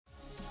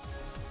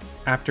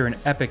After an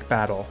epic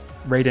battle,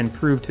 Raiden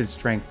proved his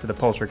strength to the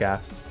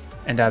Poltergast,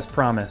 and as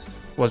promised,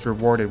 was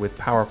rewarded with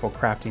powerful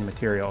crafting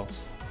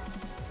materials.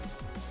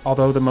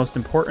 Although the most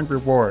important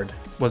reward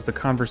was the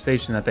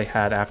conversation that they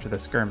had after the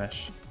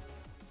skirmish.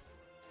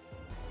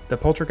 The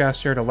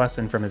Poltergast shared a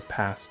lesson from his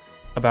past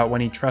about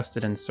when he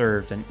trusted and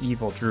served an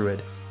evil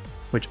druid,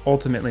 which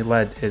ultimately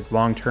led to his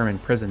long-term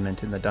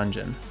imprisonment in the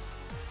dungeon.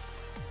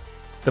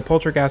 The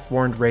Poltergast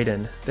warned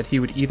Raiden that he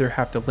would either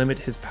have to limit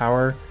his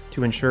power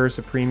to ensure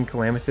Supreme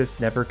Calamitas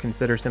never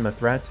considers him a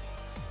threat,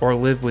 or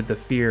live with the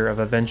fear of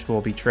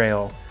eventual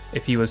betrayal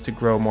if he was to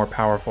grow more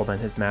powerful than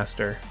his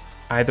master.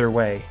 Either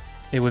way,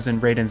 it was in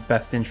Raiden's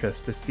best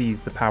interest to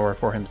seize the power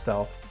for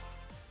himself.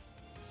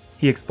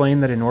 He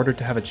explained that in order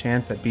to have a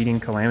chance at beating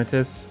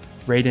Calamitas,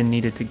 Raiden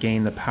needed to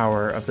gain the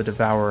power of the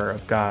Devourer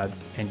of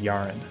Gods and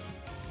Yaren.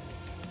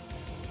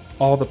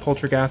 All the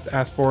Poltergast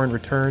asked for in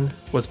return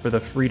was for the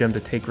freedom to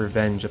take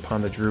revenge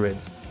upon the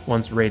druids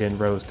once Raiden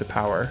rose to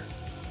power.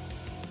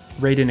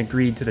 Raiden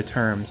agreed to the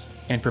terms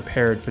and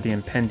prepared for the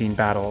impending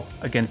battle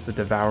against the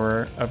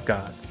Devourer of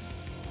Gods.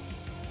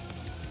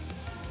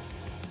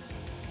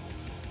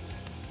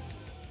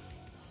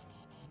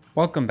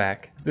 Welcome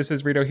back. This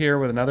is Ritto here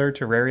with another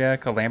Terraria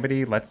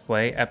Calamity Let's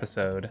Play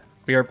episode.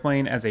 We are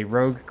playing as a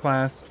rogue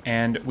class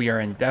and we are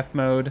in death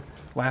mode.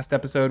 Last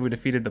episode we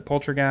defeated the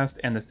Poltergast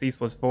and the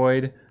Ceaseless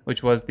Void,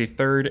 which was the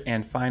third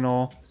and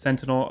final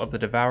Sentinel of the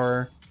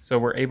Devourer. So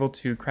we're able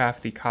to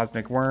craft the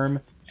Cosmic Worm,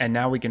 and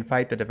now we can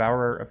fight the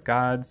Devourer of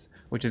Gods,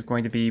 which is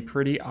going to be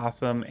pretty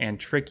awesome and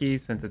tricky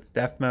since it's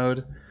death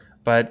mode.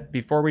 But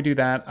before we do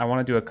that, I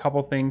want to do a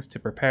couple things to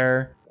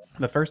prepare.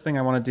 The first thing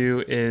I want to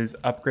do is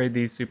upgrade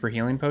these super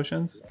healing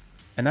potions,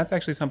 and that's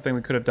actually something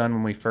we could have done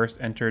when we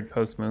first entered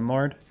Post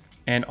Moonlord,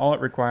 and all it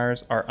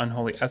requires are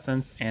Unholy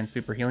Essence and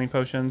super healing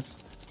potions,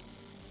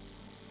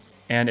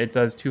 and it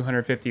does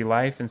 250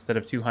 life instead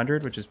of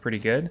 200, which is pretty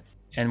good.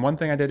 And one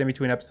thing I did in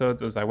between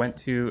episodes was I went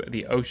to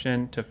the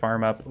ocean to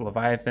farm up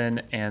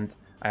Leviathan, and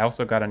I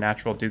also got a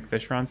natural Duke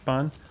Fishron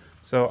spawn,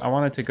 so I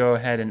wanted to go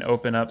ahead and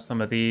open up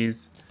some of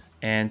these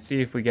and see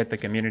if we get the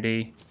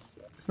community.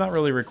 It's not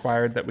really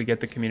required that we get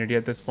the community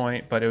at this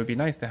point, but it would be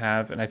nice to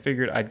have, and I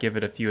figured I'd give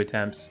it a few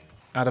attempts.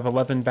 Out of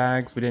 11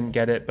 bags, we didn't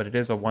get it, but it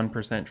is a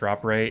 1%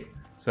 drop rate,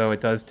 so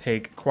it does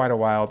take quite a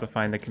while to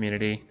find the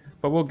community,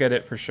 but we'll get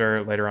it for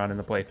sure later on in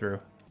the playthrough.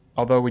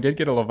 Although we did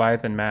get a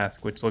Leviathan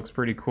mask, which looks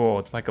pretty cool.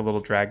 It's like a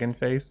little dragon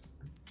face.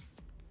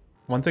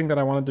 One thing that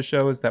I wanted to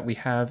show is that we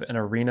have an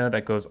arena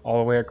that goes all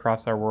the way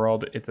across our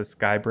world. It's a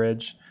sky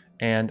bridge,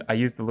 and I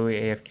used the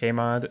Luiafk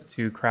mod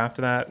to craft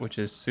that, which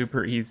is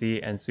super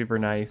easy and super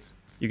nice.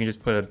 You can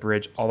just put a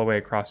bridge all the way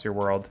across your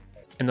world.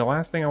 And the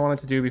last thing I wanted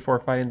to do before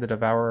fighting the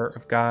Devourer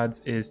of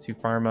Gods is to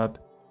farm up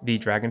the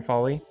Dragon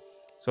Folly.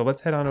 So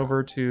let's head on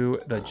over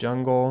to the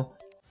jungle.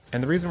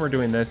 And the reason we're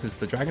doing this is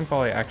the Dragon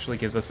Folly actually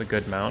gives us a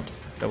good mount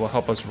that will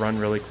help us run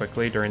really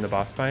quickly during the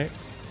boss fight.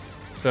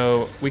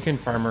 So we can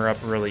farm her up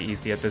really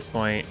easy at this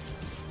point.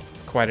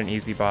 It's quite an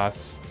easy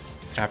boss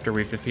after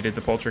we've defeated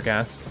the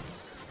Poltergast.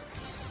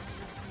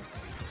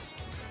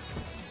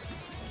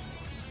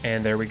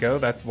 And there we go,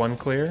 that's one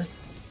clear.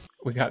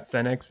 We got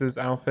Senex's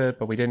outfit,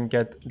 but we didn't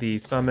get the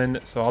summon,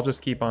 so I'll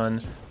just keep on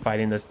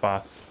fighting this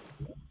boss.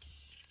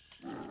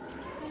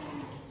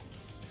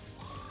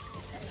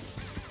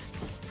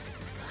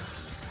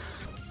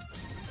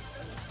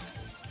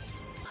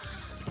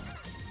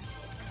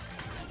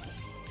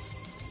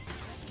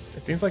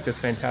 It seems like this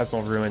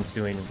Phantasmal Ruin's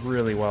doing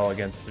really well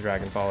against the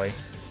Dragon Folly.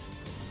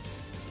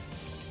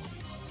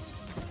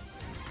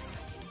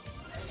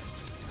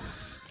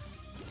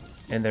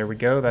 And there we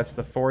go, that's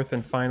the fourth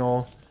and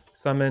final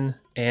summon,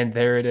 and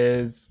there it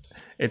is.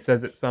 It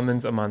says it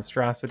summons a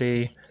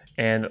monstrosity,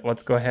 and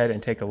let's go ahead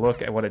and take a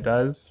look at what it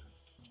does.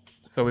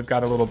 So we've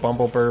got a little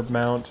Bumblebird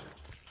mount,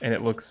 and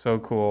it looks so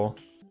cool.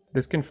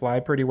 This can fly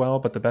pretty well,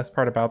 but the best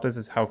part about this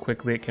is how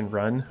quickly it can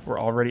run. We're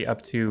already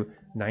up to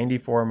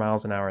 94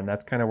 miles an hour, and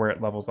that's kind of where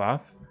it levels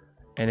off.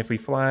 And if we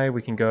fly,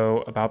 we can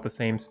go about the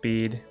same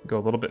speed, go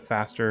a little bit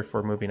faster if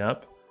we're moving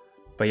up.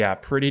 But yeah,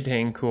 pretty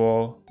dang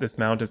cool. This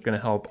mount is going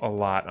to help a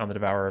lot on the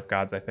Devourer of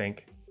Gods, I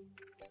think.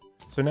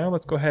 So now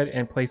let's go ahead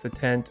and place a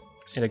tent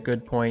at a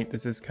good point.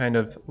 This is kind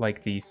of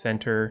like the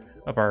center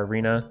of our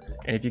arena.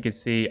 And if you can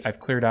see, I've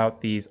cleared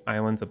out these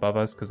islands above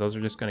us because those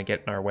are just going to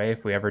get in our way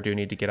if we ever do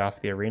need to get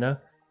off the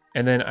arena.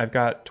 And then I've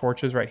got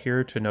torches right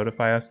here to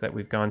notify us that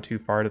we've gone too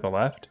far to the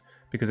left,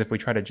 because if we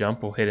try to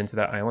jump, we'll hit into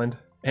that island.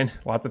 And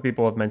lots of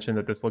people have mentioned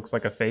that this looks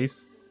like a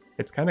face.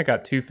 It's kind of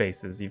got two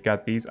faces. You've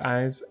got these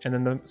eyes and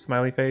then the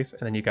smiley face,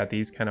 and then you've got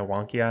these kind of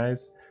wonky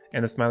eyes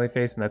and the smiley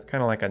face, and that's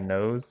kind of like a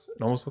nose.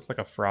 It almost looks like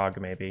a frog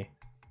maybe.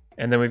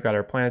 And then we've got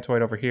our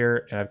planetoid over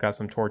here, and I've got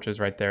some torches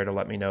right there to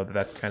let me know that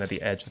that's kind of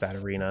the edge of that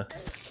arena.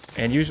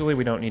 And usually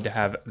we don't need to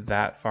have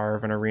that far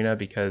of an arena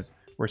because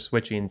we're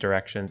switching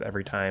directions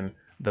every time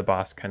the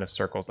boss kind of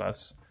circles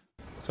us.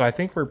 So I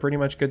think we're pretty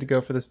much good to go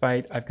for this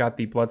fight. I've got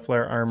the Blood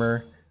Flare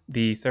armor,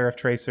 the Seraph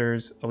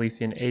Tracers,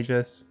 Elysian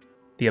Aegis,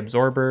 the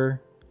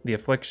Absorber, the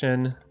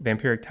Affliction,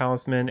 Vampiric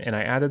Talisman, and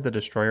I added the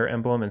Destroyer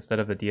emblem instead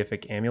of the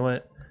Deific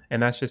Amulet,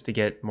 and that's just to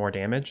get more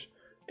damage.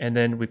 And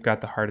then we've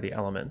got the Heart of the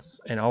Elements,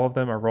 and all of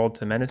them are rolled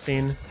to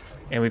Menacing,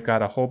 and we've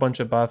got a whole bunch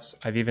of buffs.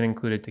 I've even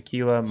included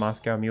Tequila,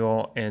 Moscow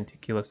Mule, and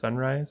Tequila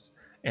Sunrise,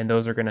 and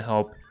those are going to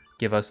help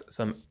give us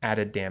some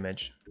added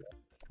damage.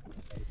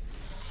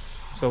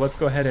 So let's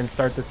go ahead and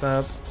start this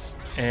up,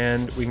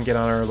 and we can get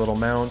on our little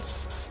mount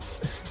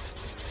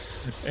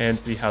and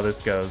see how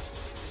this goes.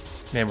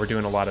 Man, we're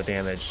doing a lot of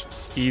damage.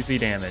 Easy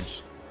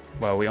damage.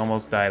 Well, we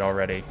almost died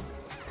already.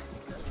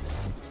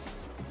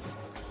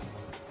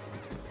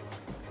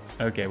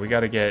 Okay, we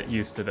gotta get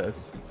used to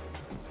this.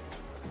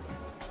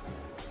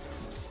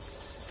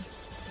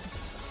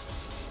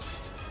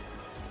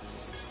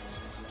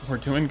 We're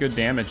doing good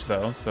damage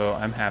though, so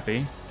I'm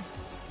happy.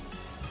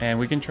 And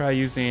we can try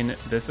using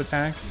this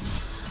attack.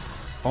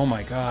 Oh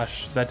my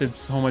gosh, that did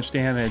so much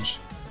damage.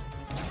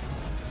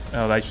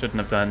 Oh, I shouldn't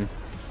have done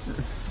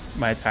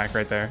my attack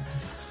right there.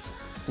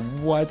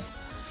 What?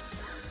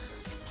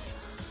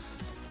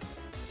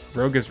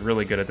 Rogue is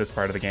really good at this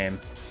part of the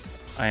game.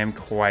 I am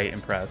quite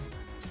impressed.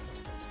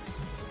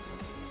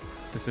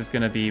 This is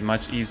going to be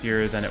much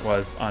easier than it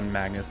was on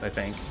Magnus, I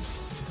think.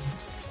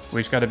 We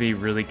just got to be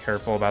really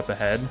careful about the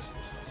head.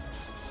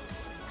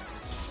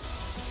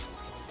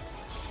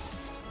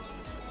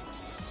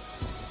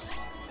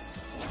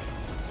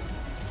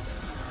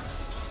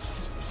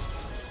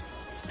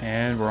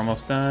 And we're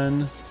almost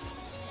done.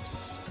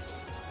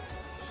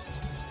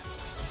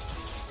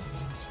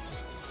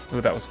 Ooh,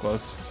 that was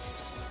close.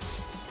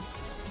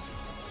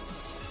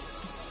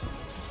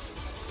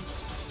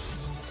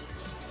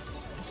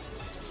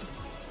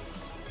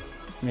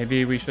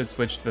 Maybe we should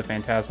switch to the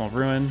Phantasmal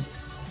Ruin.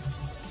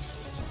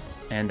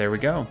 And there we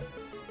go.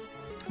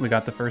 We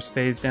got the first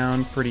phase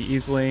down pretty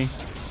easily.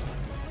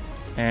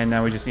 And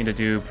now we just need to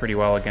do pretty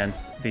well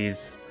against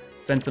these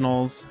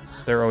Sentinels.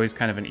 They're always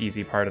kind of an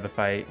easy part of the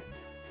fight.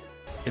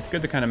 It's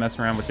good to kind of mess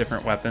around with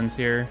different weapons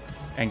here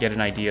and get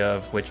an idea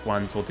of which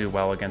ones will do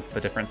well against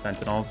the different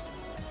Sentinels.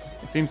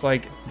 It seems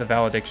like the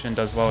Valediction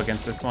does well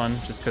against this one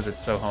just because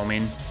it's so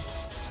homing.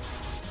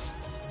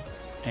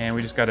 And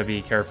we just got to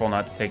be careful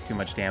not to take too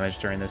much damage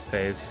during this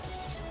phase,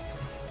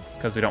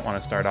 because we don't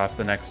want to start off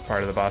the next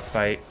part of the boss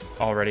fight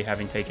already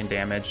having taken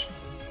damage.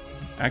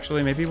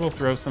 Actually, maybe we'll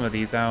throw some of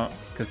these out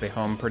because they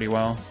home pretty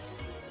well.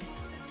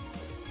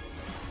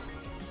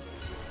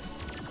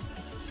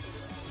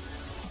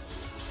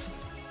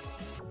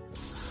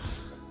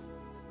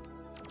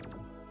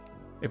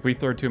 If we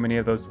throw too many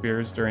of those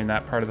spears during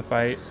that part of the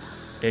fight,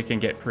 it can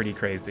get pretty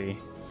crazy.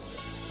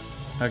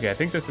 Okay, I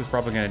think this is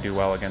probably going to do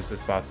well against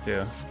this boss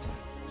too.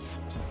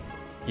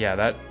 Yeah,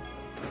 that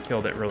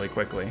killed it really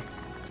quickly.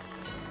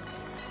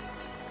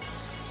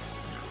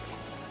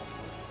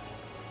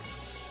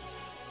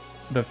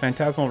 The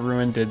Phantasmal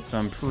Ruin did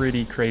some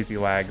pretty crazy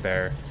lag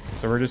there,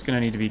 so we're just going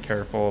to need to be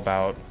careful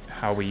about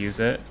how we use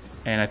it.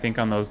 And I think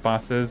on those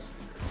bosses,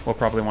 we'll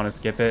probably want to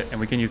skip it, and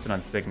we can use it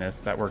on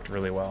Cygnus. That worked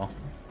really well.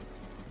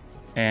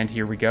 And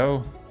here we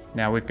go.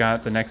 Now we've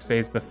got the next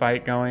phase of the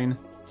fight going.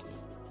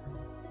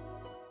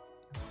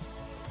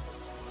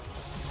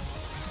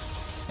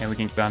 And we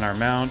can get on our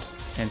mount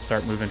and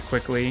start moving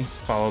quickly,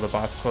 follow the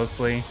boss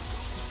closely.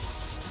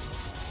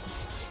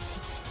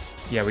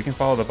 Yeah, we can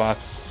follow the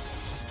boss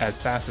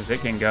as fast as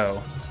it can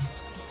go.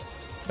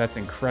 That's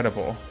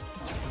incredible.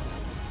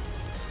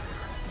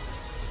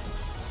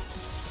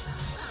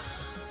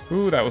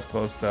 Ooh, that was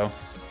close though.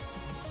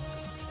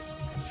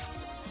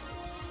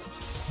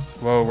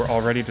 Whoa, we're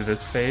already to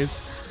this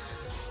phase?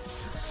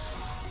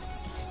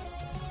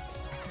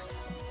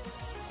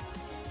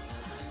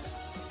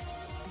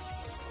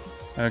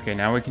 Okay,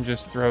 now we can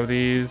just throw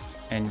these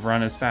and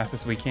run as fast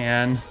as we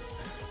can.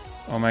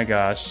 Oh my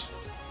gosh.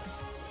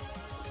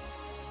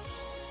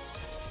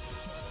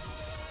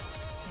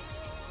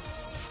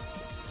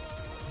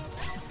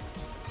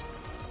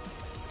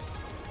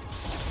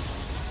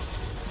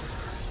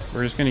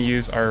 We're just going to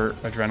use our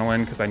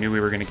adrenaline because I knew we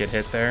were going to get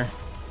hit there.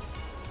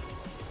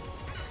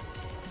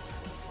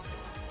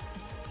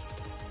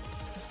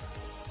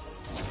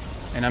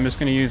 And I'm just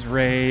going to use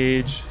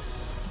Rage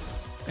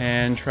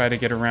and try to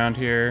get around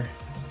here.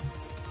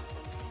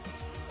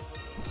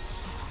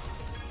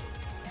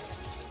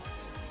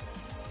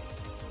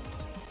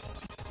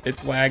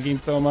 It's lagging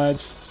so much.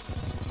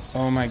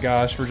 Oh my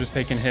gosh, we're just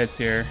taking hits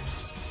here.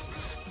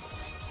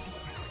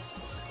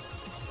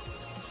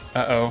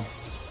 Uh-oh.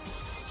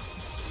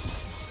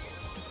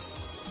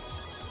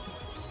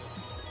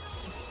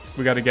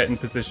 We gotta get in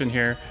position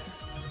here.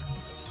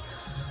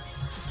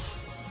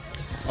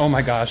 Oh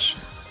my gosh.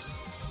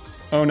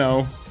 Oh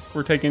no,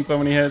 we're taking so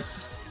many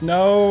hits.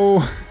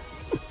 No!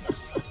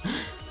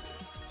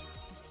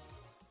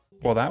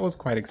 Well, that was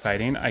quite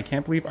exciting. I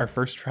can't believe our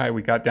first try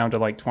we got down to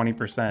like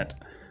 20%.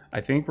 I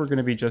think we're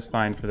gonna be just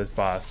fine for this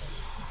boss.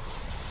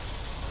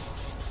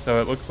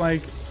 So it looks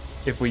like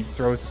if we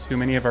throw too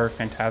many of our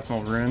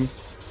Phantasmal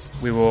Runes,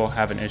 we will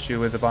have an issue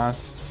with the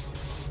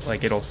boss.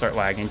 Like, it'll start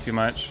lagging too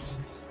much.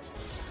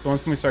 So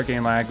once we start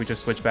getting lag, we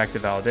just switch back to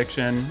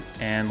Valediction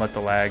and let the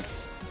lag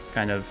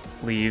kind of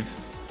leave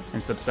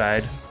and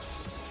subside.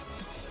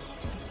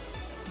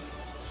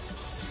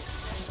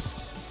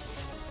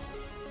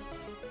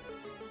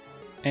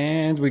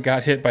 And we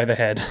got hit by the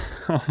head.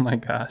 Oh my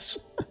gosh.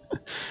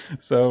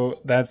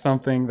 So that's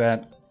something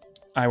that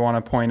I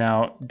want to point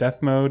out.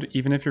 Death mode,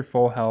 even if you're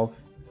full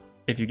health,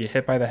 if you get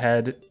hit by the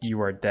head,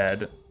 you are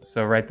dead.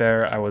 So right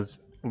there, I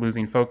was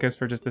losing focus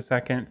for just a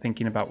second,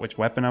 thinking about which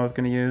weapon I was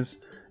going to use,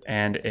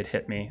 and it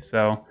hit me.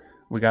 So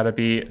we got to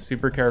be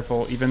super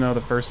careful. Even though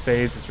the first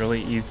phase is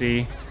really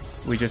easy,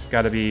 we just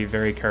got to be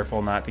very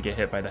careful not to get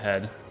hit by the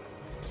head.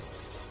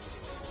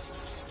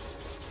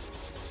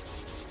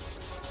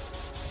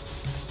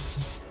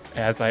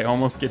 As I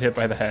almost get hit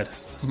by the head.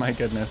 My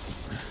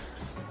goodness.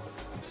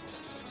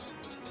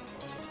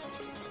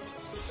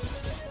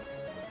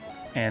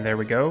 And there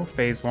we go.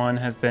 Phase 1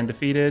 has been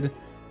defeated.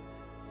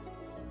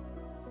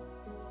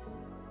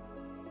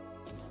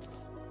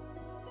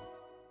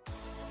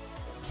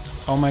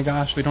 Oh my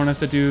gosh, we don't have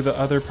to do the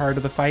other part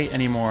of the fight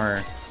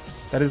anymore.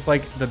 That is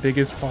like the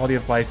biggest quality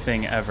of life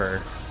thing ever.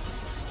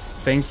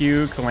 Thank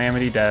you,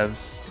 Calamity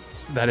devs.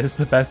 That is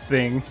the best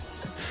thing.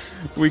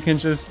 We can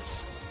just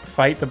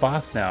fight the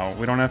boss now.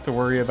 We don't have to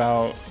worry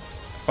about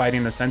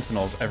fighting the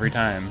sentinels every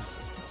time.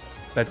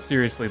 That's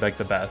seriously like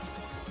the best.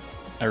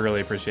 I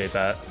really appreciate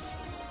that.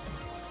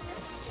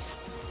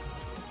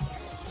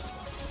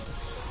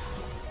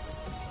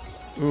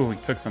 Ooh, we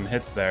took some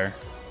hits there.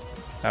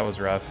 That was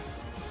rough.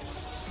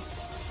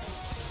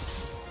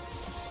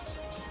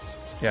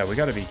 Yeah, we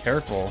gotta be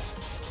careful.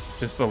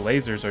 Just the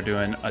lasers are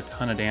doing a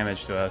ton of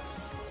damage to us.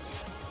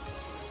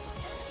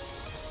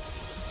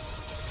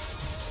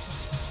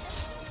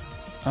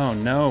 Oh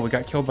no, we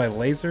got killed by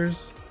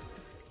lasers?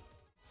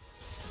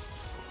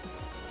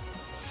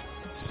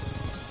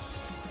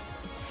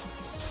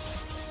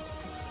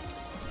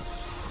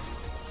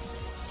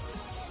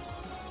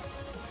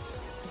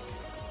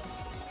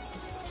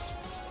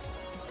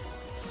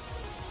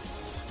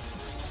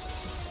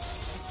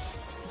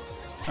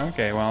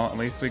 Okay, well, at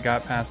least we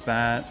got past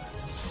that.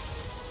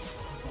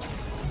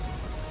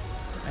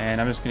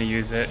 And I'm just gonna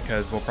use it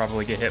because we'll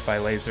probably get hit by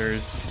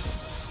lasers.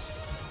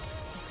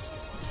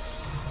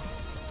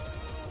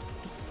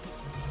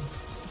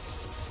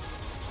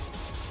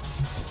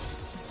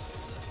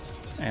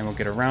 And we'll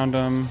get around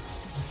them.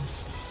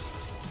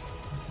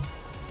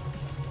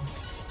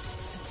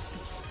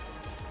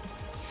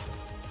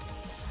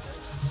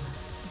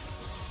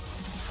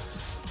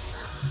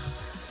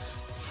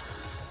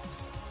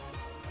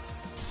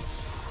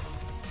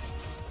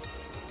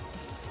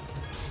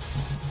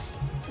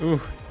 Ooh,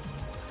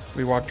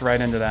 we walked right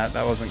into that.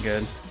 That wasn't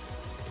good.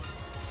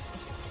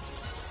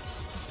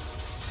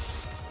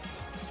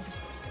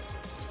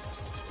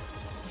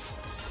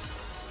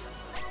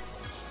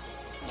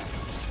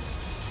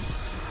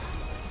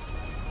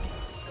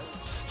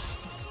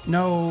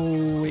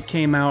 No, it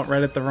came out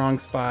right at the wrong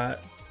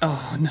spot.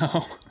 Oh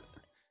no.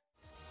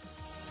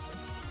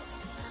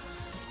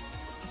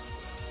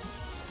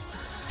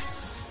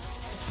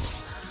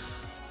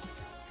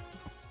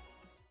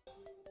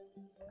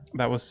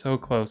 That was so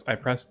close. I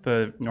pressed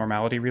the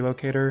normality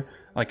relocator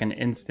like an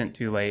instant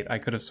too late. I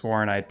could have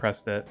sworn I had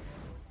pressed it.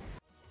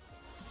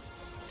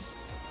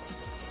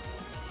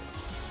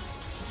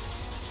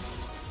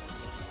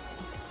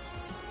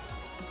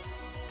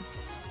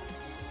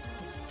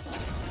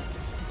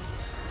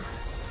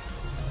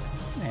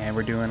 And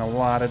we're doing a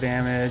lot of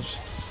damage.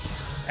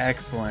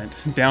 Excellent.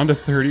 Down to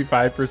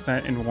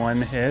 35% in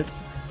one hit.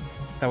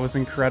 That was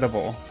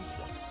incredible.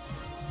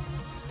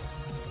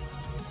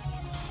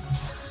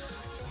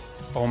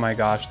 Oh my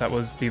gosh, that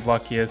was the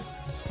luckiest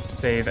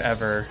save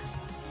ever.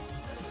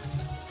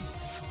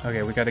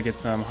 Okay, we gotta get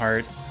some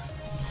hearts.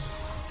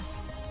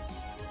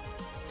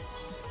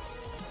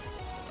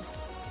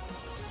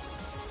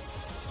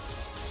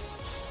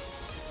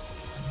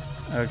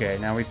 Okay,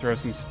 now we throw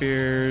some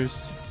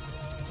spears.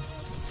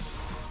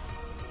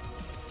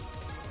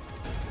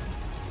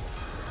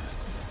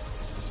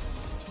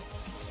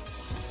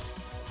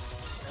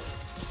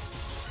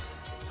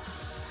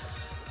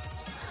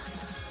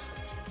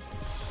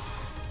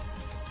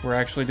 We're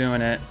actually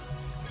doing it.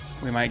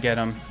 We might get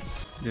them.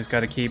 Just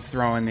got to keep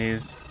throwing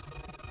these.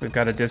 We've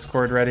got a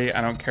Discord ready. I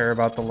don't care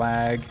about the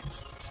lag.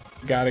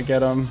 Gotta get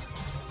them.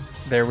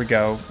 There we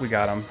go. We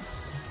got them.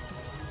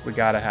 We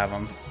gotta have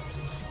them.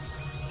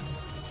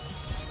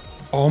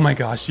 Oh my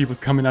gosh, she was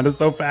coming at us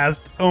so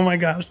fast. Oh my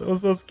gosh, that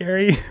was so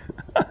scary.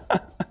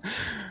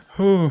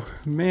 Oh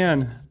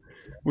man.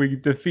 We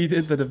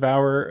defeated the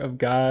Devourer of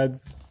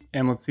Gods.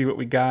 And let's see what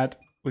we got.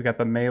 We got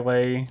the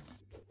melee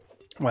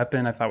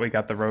weapon. I thought we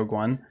got the rogue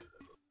one.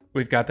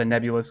 We've got the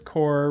nebulous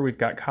core, we've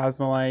got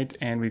Cosmilite,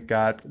 and we've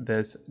got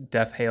this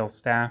Death Hail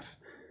staff.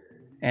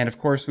 And of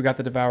course we got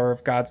the Devourer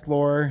of God's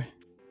lore.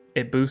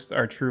 It boosts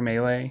our true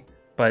melee,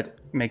 but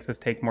makes us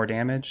take more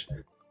damage.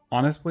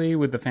 Honestly,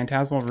 with the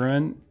Phantasmal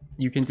Ruin,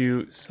 you can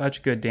do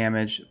such good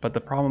damage, but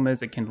the problem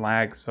is it can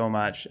lag so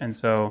much. And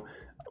so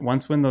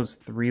once when those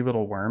 3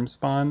 little worms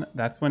spawn,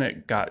 that's when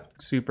it got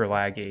super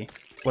laggy.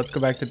 Let's go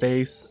back to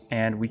base,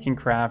 and we can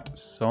craft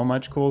so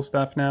much cool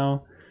stuff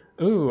now.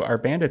 Ooh, our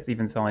bandit's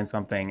even selling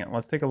something.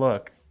 Let's take a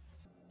look.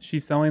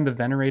 She's selling the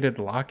Venerated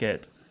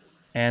Locket,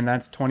 and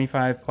that's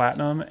 25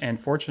 platinum, and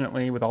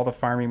fortunately, with all the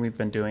farming we've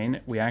been doing,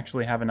 we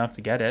actually have enough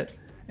to get it,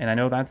 and I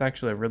know that's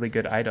actually a really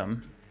good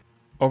item.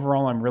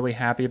 Overall, I'm really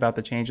happy about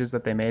the changes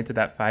that they made to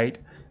that fight,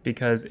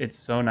 because it's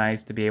so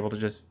nice to be able to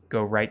just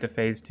go right to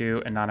phase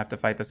 2 and not have to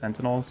fight the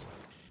Sentinels.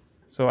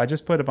 So I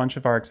just put a bunch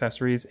of our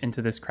accessories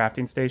into this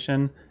crafting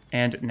station,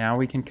 and now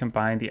we can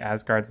combine the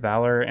Asgard's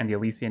Valor and the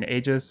Elysian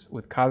Aegis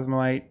with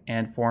Cosmilite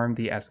and form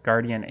the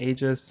Asgardian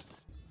Aegis.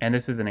 And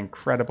this is an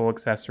incredible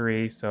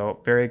accessory,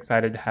 so very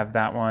excited to have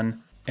that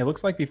one. It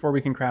looks like before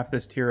we can craft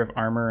this tier of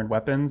armor and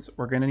weapons,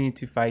 we're going to need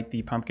to fight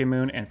the Pumpkin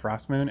Moon and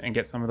Frost Moon and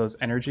get some of those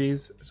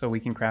energies so we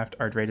can craft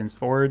our Draedon's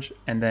Forge,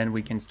 and then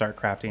we can start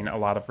crafting a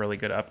lot of really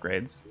good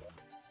upgrades.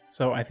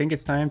 So I think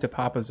it's time to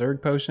pop a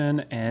Zerg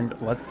potion, and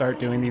let's start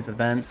doing these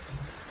events.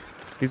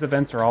 These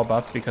events are all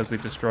buffed because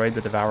we've destroyed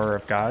the Devourer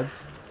of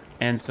Gods,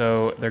 and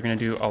so they're going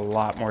to do a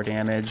lot more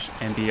damage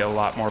and be a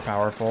lot more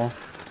powerful.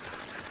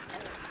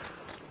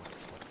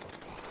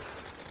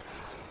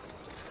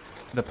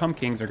 The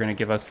Pumpkins are going to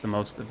give us the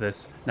most of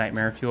this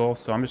Nightmare Fuel,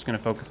 so I'm just going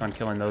to focus on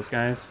killing those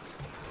guys,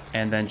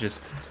 and then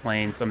just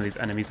slaying some of these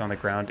enemies on the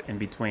ground in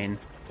between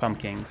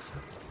Pumpkins.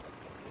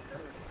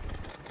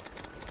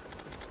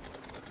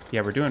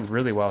 Yeah, we're doing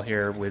really well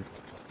here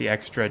with the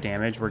extra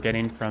damage we're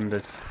getting from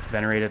this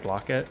Venerated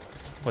Locket.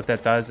 What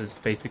that does is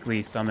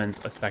basically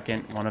summons a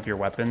second one of your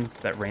weapons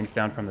that rains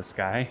down from the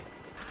sky.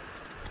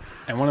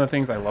 And one of the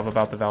things I love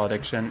about the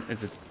Valediction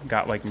is it's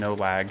got like no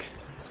lag,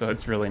 so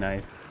it's really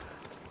nice.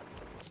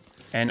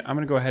 And I'm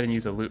going to go ahead and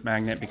use a loot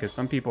magnet because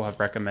some people have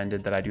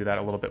recommended that I do that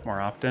a little bit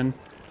more often,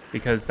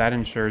 because that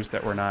ensures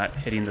that we're not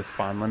hitting the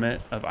spawn limit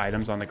of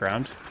items on the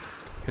ground,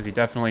 because you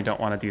definitely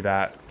don't want to do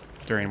that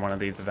during one of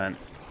these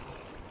events.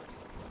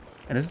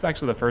 And this is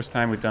actually the first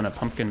time we've done a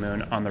Pumpkin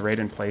Moon on the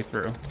Raiden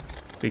playthrough,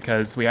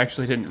 because we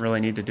actually didn't really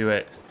need to do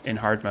it in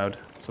hard mode,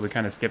 so we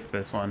kind of skipped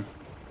this one.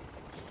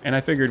 And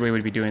I figured we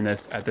would be doing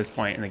this at this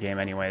point in the game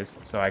anyways,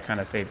 so I kind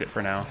of saved it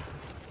for now.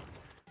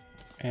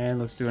 And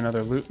let's do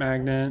another loot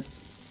magnet.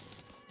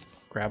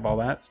 Grab all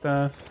that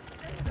stuff.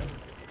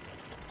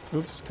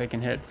 Oops, taking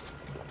hits.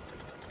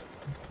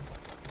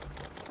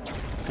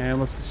 And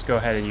let's just go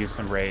ahead and use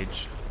some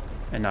rage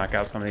and knock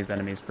out some of these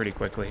enemies pretty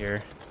quickly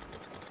here.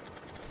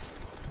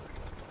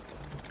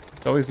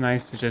 It's always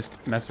nice to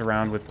just mess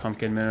around with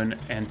Pumpkin Moon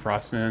and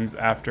Frost Moons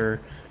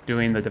after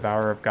doing the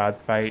Devourer of Gods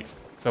fight.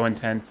 So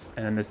intense,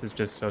 and then this is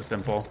just so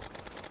simple.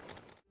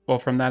 Well,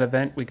 from that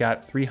event, we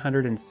got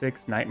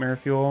 306 Nightmare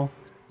Fuel,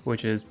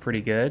 which is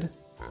pretty good.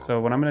 So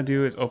what I'm going to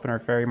do is open our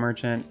Fairy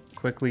Merchant,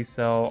 quickly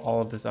sell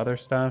all of this other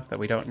stuff that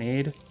we don't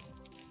need,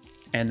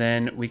 and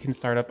then we can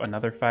start up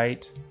another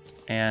fight,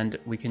 and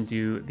we can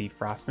do the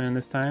Frost Moon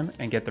this time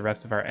and get the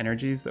rest of our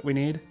energies that we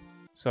need.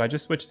 So I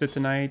just switched it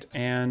tonight,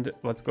 and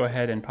let's go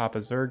ahead and pop a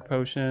Zerg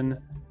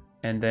potion,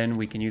 and then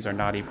we can use our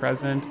Naughty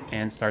Present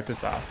and start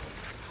this off.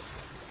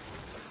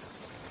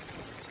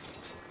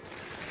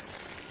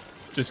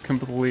 Just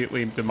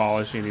completely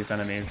demolishing these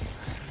enemies.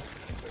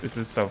 This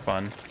is so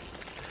fun.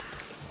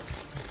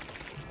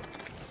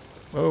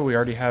 Whoa, we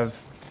already have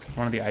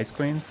one of the Ice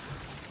Queens.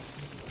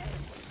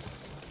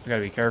 We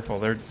gotta be careful,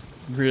 they're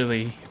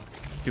really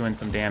doing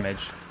some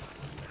damage.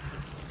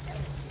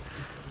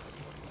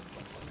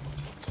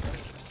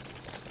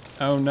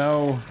 Oh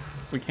no,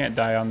 we can't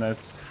die on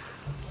this.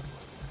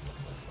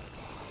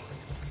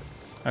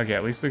 Okay,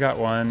 at least we got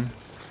one.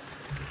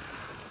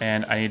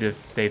 And I need to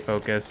stay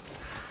focused.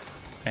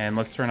 And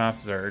let's turn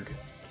off Zerg.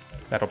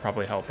 That'll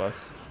probably help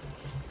us.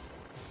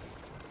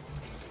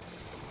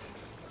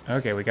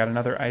 Okay, we got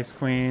another Ice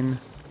Queen.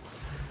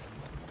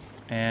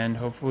 And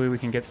hopefully we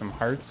can get some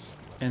hearts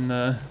in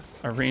the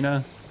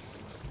arena.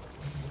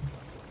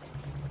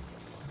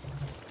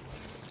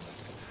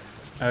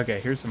 Okay,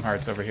 here's some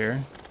hearts over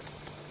here.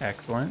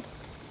 Excellent.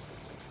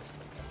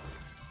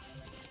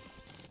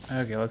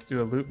 Okay, let's do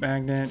a loot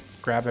magnet,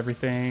 grab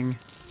everything,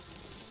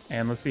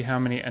 and let's see how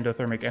many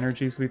endothermic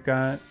energies we've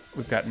got.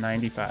 We've got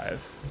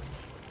 95.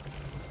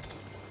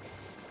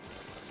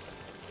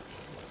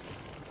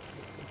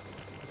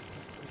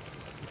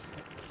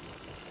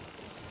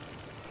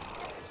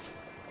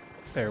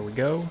 There we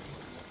go.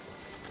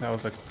 That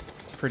was a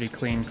pretty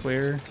clean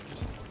clear.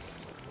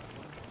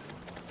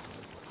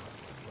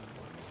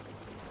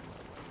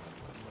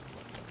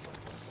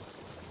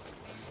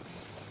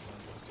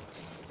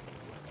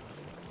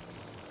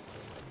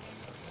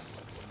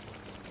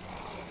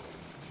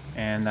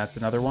 And that's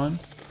another one.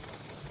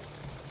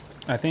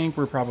 I think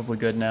we're probably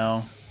good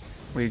now.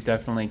 We've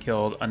definitely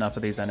killed enough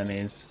of these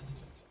enemies.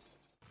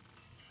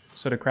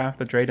 So to craft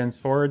the Draedon's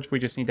Forge, we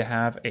just need to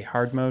have a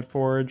hard mode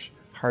forge,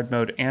 hard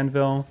mode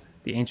anvil,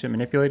 the Ancient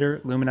Manipulator,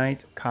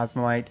 Luminite,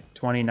 Cosmilite,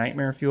 20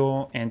 Nightmare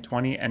Fuel, and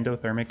 20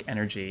 Endothermic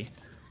Energy.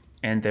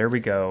 And there we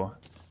go,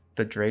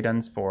 the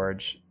Draedon's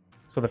Forge.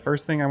 So the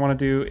first thing I want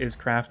to do is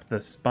craft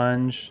the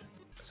sponge.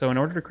 So in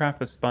order to craft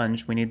the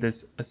sponge, we need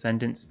this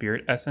Ascendant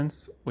Spirit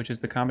Essence, which is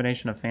the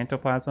combination of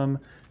Phantoplasm,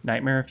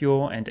 Nightmare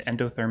Fuel, and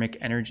Endothermic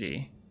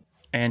Energy.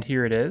 And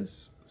here it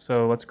is.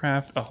 So let's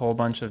craft a whole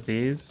bunch of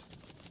these.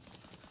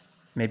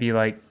 Maybe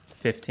like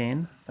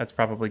 15. That's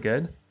probably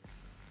good.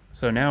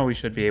 So now we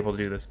should be able to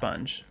do the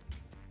sponge.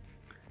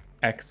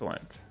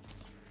 Excellent.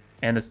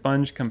 And the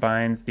sponge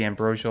combines the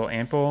ambrosial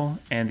ample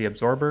and the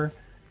absorber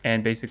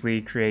and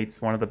basically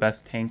creates one of the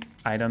best tank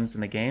items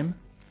in the game.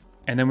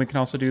 And then we can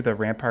also do the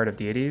Rampart of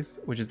Deities,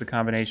 which is the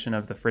combination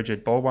of the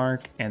Frigid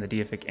Bulwark and the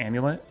Deific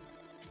Amulet.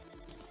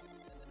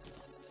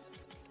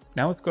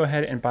 Now let's go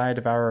ahead and buy a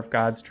Devourer of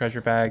Gods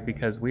treasure bag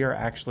because we are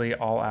actually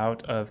all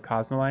out of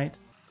Cosmilite.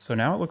 So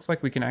now it looks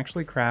like we can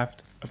actually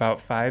craft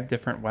about 5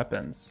 different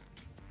weapons.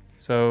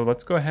 So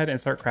let's go ahead and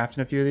start crafting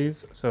a few of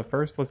these. So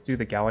first let's do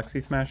the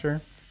Galaxy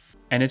Smasher.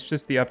 And it's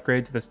just the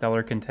upgrade to the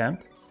Stellar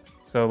Contempt.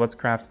 So let's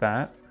craft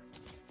that.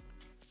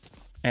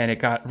 And it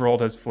got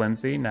rolled as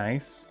flimsy,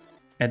 nice.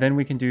 And then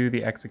we can do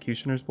the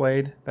Executioner's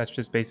Blade. That's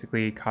just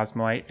basically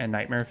Cosmilite and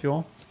Nightmare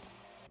Fuel.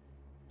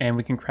 And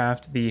we can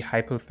craft the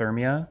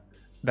Hypothermia.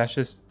 That's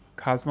just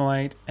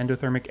Cosmilite,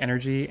 Endothermic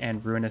Energy,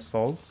 and Ruinous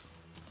Souls.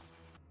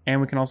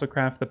 And we can also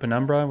craft the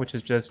Penumbra, which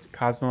is just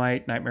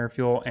Cosmilite, Nightmare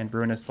Fuel, and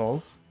Ruinous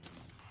Souls.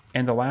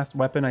 And the last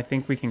weapon I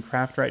think we can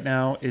craft right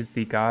now is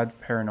the God's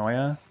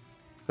Paranoia.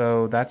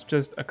 So that's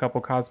just a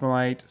couple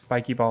Cosmilite,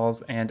 Spiky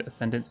Balls, and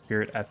Ascendant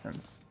Spirit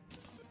Essence.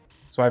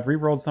 So I've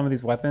re-rolled some of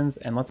these weapons,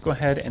 and let's go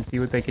ahead and see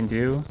what they can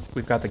do.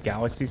 We've got the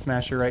Galaxy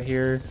Smasher right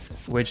here,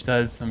 which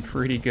does some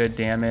pretty good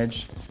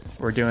damage.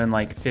 We're doing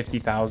like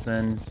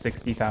 50,000,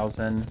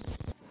 60,000.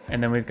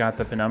 And then we've got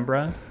the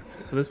Penumbra.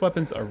 So this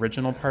weapon's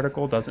original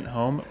particle doesn't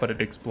home, but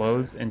it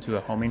explodes into a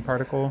homing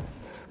particle.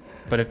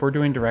 But if we're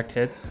doing direct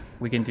hits,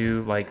 we can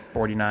do like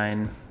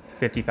 49,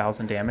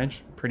 50,000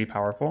 damage. Pretty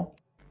powerful.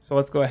 So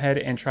let's go ahead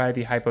and try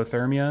the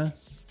Hypothermia.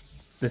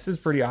 This is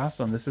pretty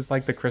awesome. This is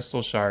like the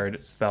Crystal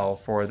Shard spell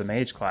for the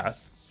Mage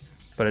class,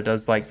 but it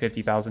does like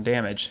 50,000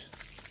 damage.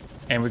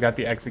 And we got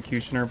the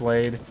Executioner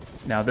Blade.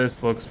 Now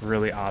this looks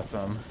really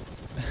awesome.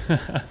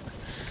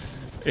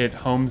 It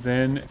homes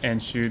in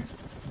and shoots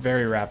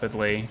very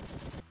rapidly.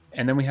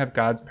 And then we have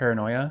God's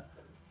Paranoia,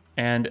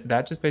 and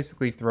that just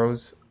basically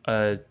throws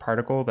a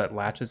particle that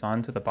latches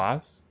onto the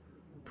boss.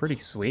 Pretty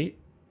sweet.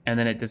 And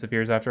then it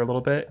disappears after a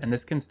little bit, and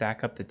this can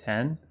stack up to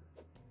 10.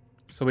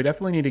 So we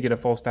definitely need to get a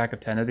full stack of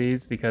 10 of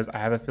these because I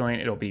have a feeling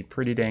it'll be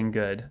pretty dang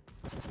good.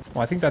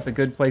 Well, I think that's a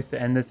good place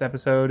to end this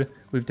episode.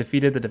 We've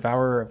defeated the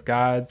Devourer of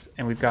Gods,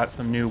 and we've got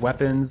some new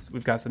weapons,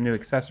 we've got some new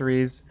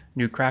accessories,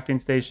 new crafting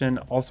station,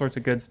 all sorts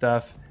of good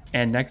stuff.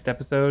 And next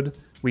episode,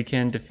 we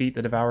can defeat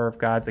the Devourer of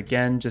Gods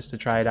again just to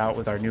try it out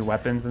with our new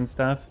weapons and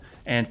stuff,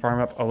 and farm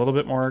up a little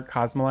bit more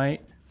Cosmilite.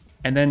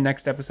 And then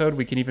next episode,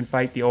 we can even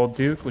fight the Old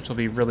Duke, which will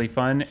be really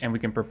fun, and we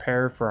can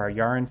prepare for our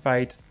Yaren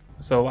fight.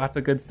 So lots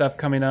of good stuff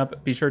coming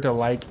up. Be sure to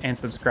like and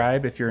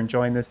subscribe if you're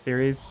enjoying this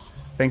series.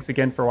 Thanks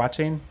again for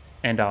watching,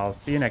 and I'll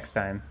see you next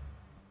time.